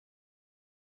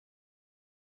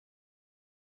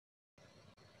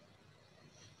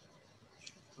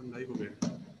Live हो गया।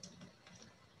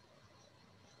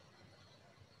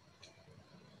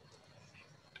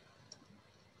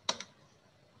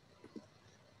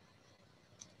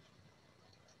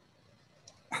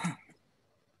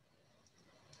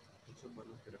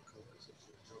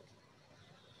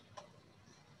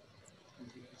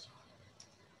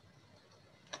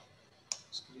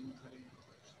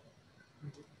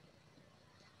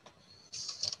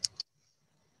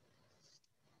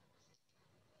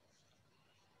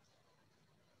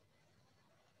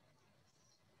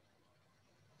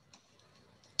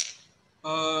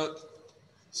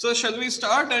 So shall we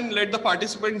start and let the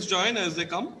participants join as they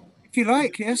come? If you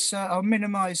like, yes. I'll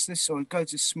minimize this or go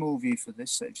to small view for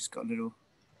this. So it just got a little.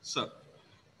 Sir.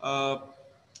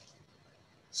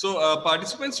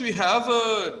 Participants, we have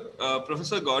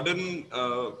Professor Gordon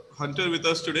Hunter with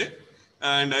us today,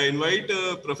 and I invite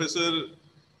Professor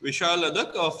Vishal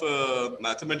Adak of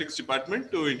Mathematics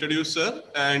Department to introduce sir,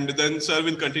 and then sir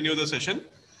will continue the session.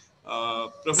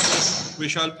 Professor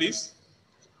Vishal, please.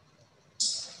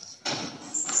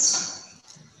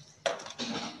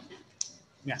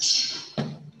 Yeah.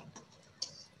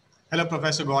 Hello,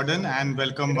 Professor Gordon, and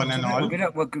welcome one and all.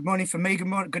 Good morning for me.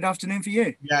 Good afternoon for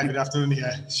you. Yeah, good afternoon.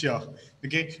 Yeah, sure.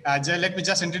 Okay, let me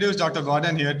just introduce Dr.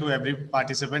 Gordon here to every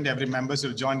participant, every member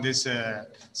who joined this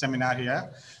seminar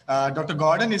here. Dr.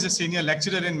 Gordon is a senior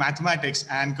lecturer in mathematics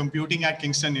and computing at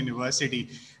Kingston University.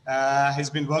 He's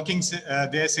been working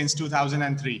there since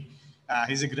 2003.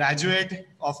 He's a graduate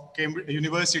of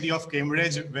University of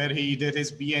Cambridge, where he did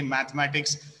his BA in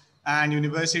mathematics, and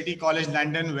University College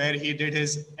London, where he did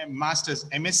his master's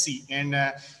MSc in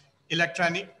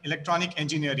electronic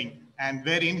engineering, and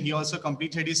wherein he also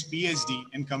completed his PhD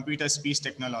in computer speech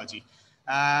technology.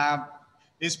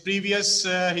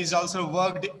 He's also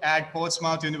worked at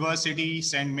Portsmouth University,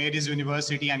 St. Mary's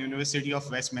University, and University of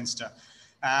Westminster.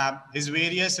 His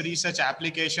various research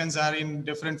applications are in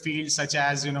different fields, such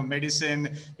as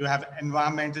medicine, you have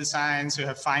environmental science, you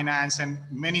have finance, and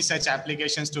many such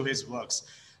applications to his works.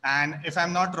 And if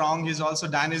I'm not wrong, he's also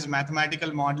done his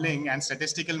mathematical modeling and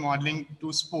statistical modeling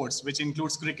to sports, which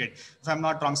includes cricket. If I'm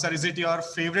not wrong, sir, is it your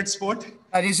favorite sport?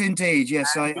 That is indeed,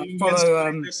 yes. I follow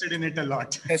interested in it a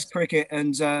lot. Yes, cricket,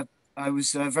 and I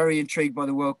was very intrigued by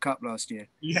the World Cup last year.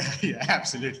 Yeah,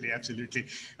 absolutely.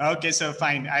 Okay, so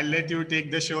fine. I'll let you take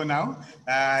the show now.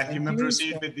 You may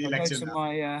proceed with the lecture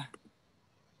now.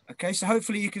 Okay, so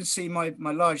hopefully you can see my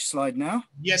large slide now.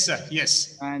 Yes, sir.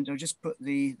 Yes. And I'll just put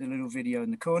the little video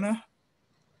in the corner.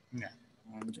 Yeah.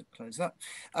 And close that.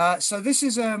 So this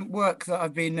is work that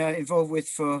I've been involved with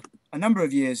for a number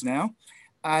of years now.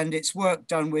 And it's work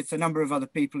done with a number of other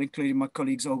people, including my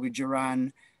colleagues Olga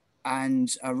Duran and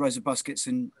Rosa Busquets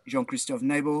and Jean-Christophe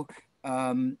Nebel.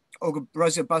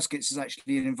 Rosa Busquets is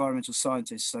actually an environmental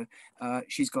scientist, so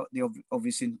she's got the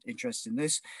obvious interest in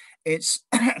this. It's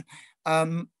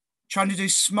trying to do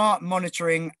smart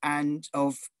monitoring and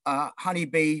of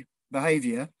honeybee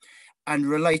behavior and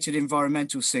related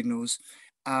environmental signals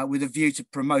with a view to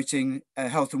promoting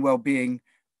health and well-being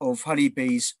of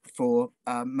honeybees for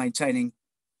maintaining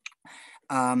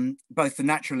both the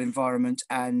natural environment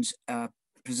and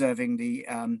preserving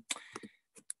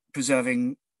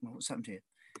what's happened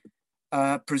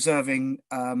here? Preserving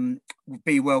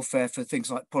bee welfare for things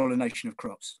like pollination of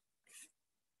crops.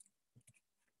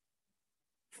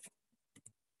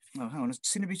 Oh, hang on, I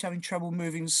seem to be having trouble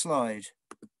moving the slide.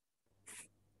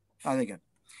 Oh, there you go.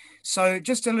 So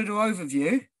just a little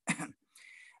overview.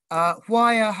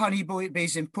 Why are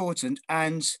honeybees important?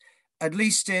 And at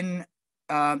least in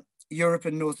Europe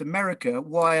and North America,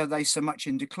 why are they so much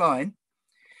in decline?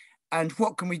 And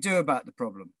what can we do about the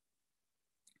problem?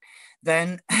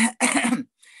 Then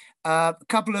a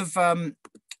couple of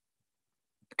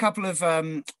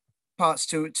parts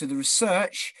to the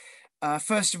research.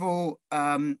 First of all,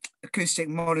 acoustic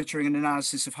monitoring and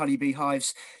analysis of honeybee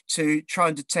hives to try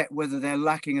and detect whether they're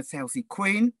lacking a healthy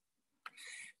queen.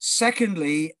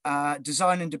 Secondly,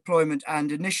 design and deployment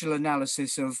and initial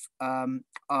analysis of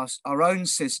our own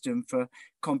system for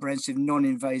comprehensive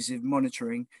non-invasive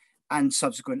monitoring and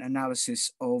subsequent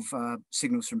analysis of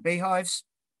signals from beehives.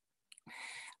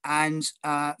 And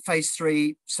phase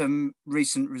 3, some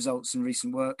recent results and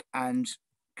recent work, and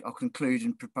I'll conclude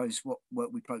and propose what work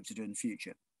we hope to do in the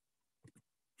future.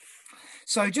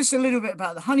 So just a little bit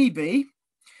about the honeybee.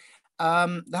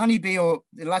 The honeybee, or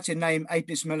the Latin name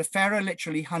Apis mellifera,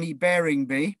 literally honey-bearing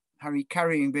bee,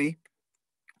 honey-carrying bee,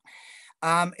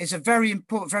 is a very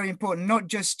important, not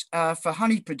just for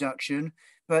honey production,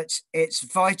 but it's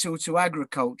vital to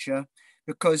agriculture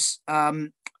because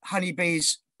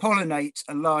honeybees pollinate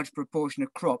a large proportion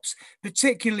of crops,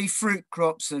 particularly fruit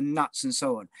crops and nuts and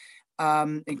so on.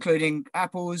 including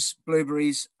apples,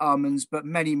 blueberries, almonds, but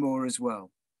many more as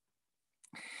well.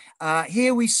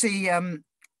 Here we see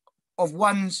of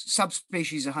one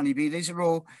subspecies of honeybee. These are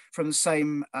all from the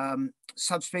same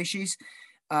subspecies.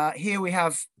 Here we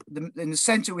have, in the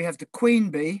center, we have the queen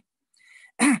bee.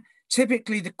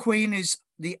 Typically, the queen is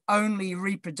the only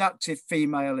reproductive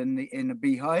female in a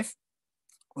beehive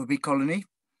or bee colony.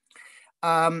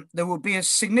 There will be a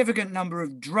significant number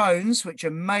of drones, which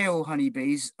are male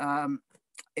honeybees.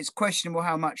 It's questionable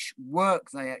how much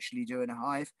work they actually do in a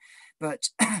hive, but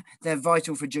they're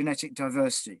vital for genetic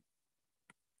diversity.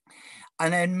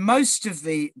 And then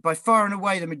by far and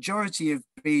away, the majority of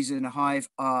bees in a hive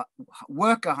are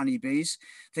worker honeybees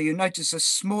that you notice are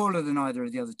smaller than either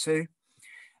of the other two.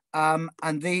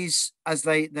 And these, as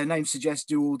their name suggests,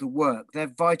 do all the work. They're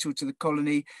vital to the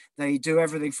colony. They do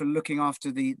everything from looking after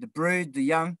the brood, the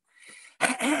young,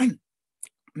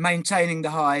 maintaining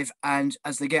the hive, and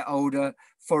as they get older,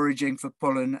 foraging for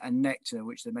pollen and nectar,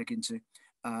 which they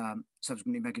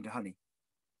subsequently make into honey.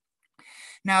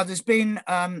 Now, there's been,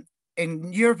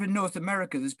 in Europe and North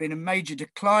America, there's been a major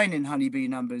decline in honeybee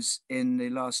numbers in the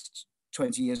last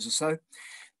 20 years or so.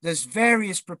 There's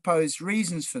various proposed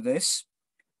reasons for this.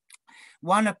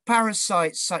 One are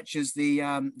parasites such as the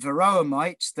Varroa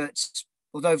mites that,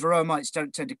 although Varroa mites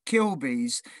don't tend to kill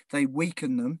bees, they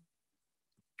weaken them.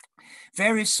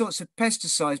 Various sorts of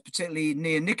pesticides, particularly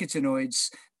neonicotinoids,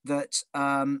 that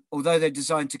although they're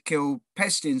designed to kill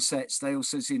pest insects, they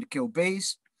also seem to kill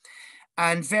bees.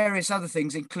 And various other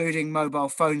things, including mobile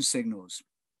phone signals.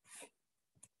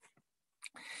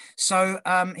 So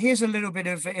here's a little bit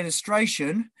of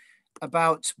illustration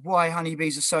about why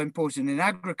honeybees are so important in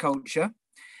agriculture.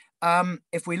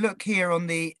 If we look here on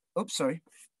the,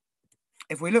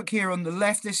 if we look here on the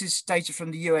left, this is data from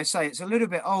the USA. It's a little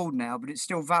bit old now, but it's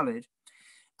still valid.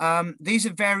 These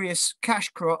are various cash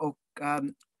crop or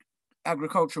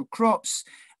agricultural crops,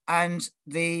 and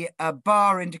the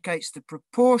bar indicates the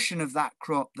proportion of that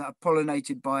crop that are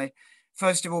pollinated by,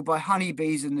 first of all, by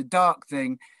honeybees in the dark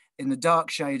thing, in the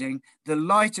dark shading. The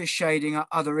lighter shading are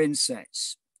other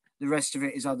insects. The rest of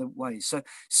it is other ways. So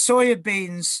soya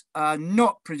beans are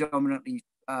not predominantly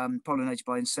pollinated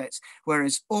by insects,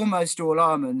 whereas almost all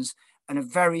almonds and a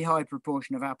very high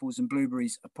proportion of apples and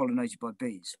blueberries are pollinated by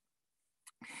bees.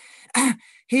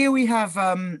 Here we have,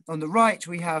 on the right,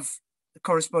 we have the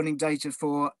corresponding data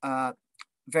for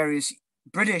various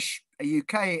British,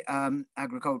 UK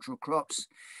agricultural crops.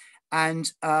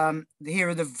 And here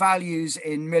are the values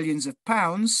in millions of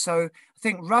pounds. So I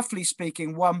think roughly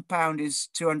speaking, £1 is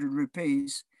 200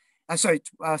 rupees. I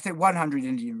think 100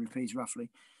 Indian rupees, roughly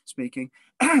speaking.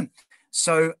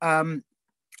 So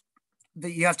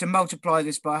you have to multiply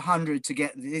this by 100 to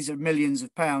get, these are millions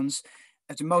of pounds.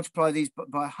 You have to multiply these by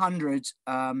 100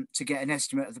 to get an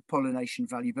estimate of the pollination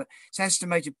value. But it's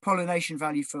estimated pollination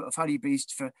value of honeybees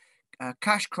for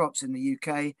cash crops in the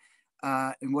UK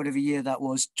in whatever year that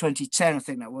was, 2010, I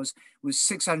think that was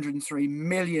 603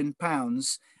 million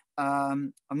pounds.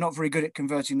 I'm not very good at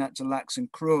converting that to lakhs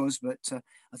and crores, but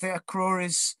I think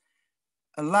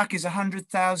a lakh is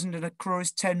 100,000 and a crore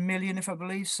is 10 million, if I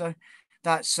believe. So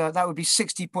that's that would be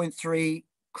 60.3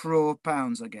 crore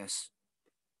pounds, I guess,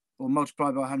 or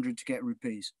multiply by 100 to get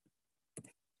rupees.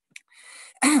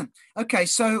 Okay,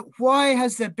 so why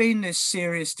has there been this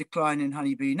serious decline in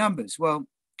honeybee numbers? Well,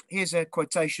 here's a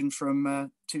quotation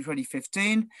from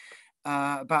 2015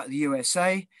 about the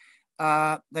USA.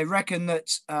 They reckon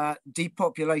that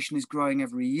depopulation is growing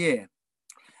every year.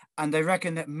 And they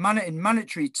reckon that in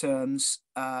monetary terms,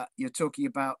 you're talking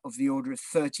about of the order of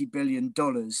 $30 billion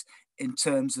in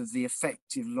terms of the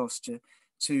effective loss to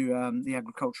the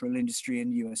agricultural industry in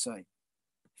the USA.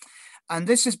 And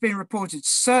this has been reported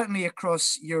certainly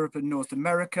across Europe and North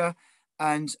America,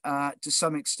 and to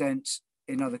some extent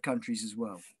in other countries as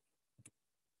well.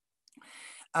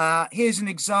 Here's an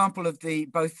example of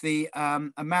both the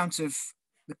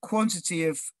the quantity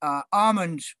of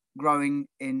almond growing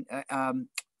in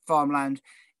farmland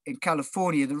in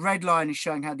California. The red line is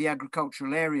showing how the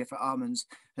agricultural area for almonds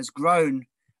has grown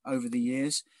over the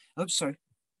years. Oh, sorry.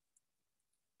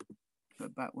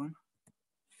 Put back one.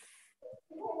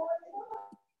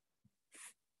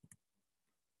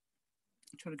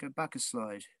 I'm trying to go back a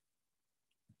slide.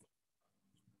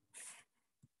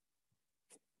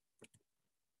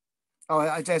 Oh,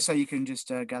 I dare say you can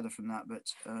just gather from that,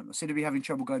 but I seem to be having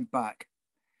trouble going back.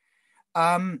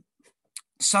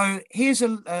 So here's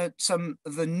some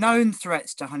of the known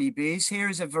threats to honeybees. Here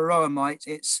is a Varroa mite.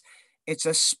 It's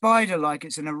a spider-like,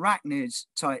 it's an arachnid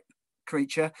type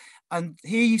creature. And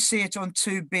here you see it on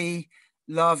 2 bee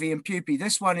larvae and pupae.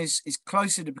 This one is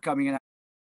closer to becoming an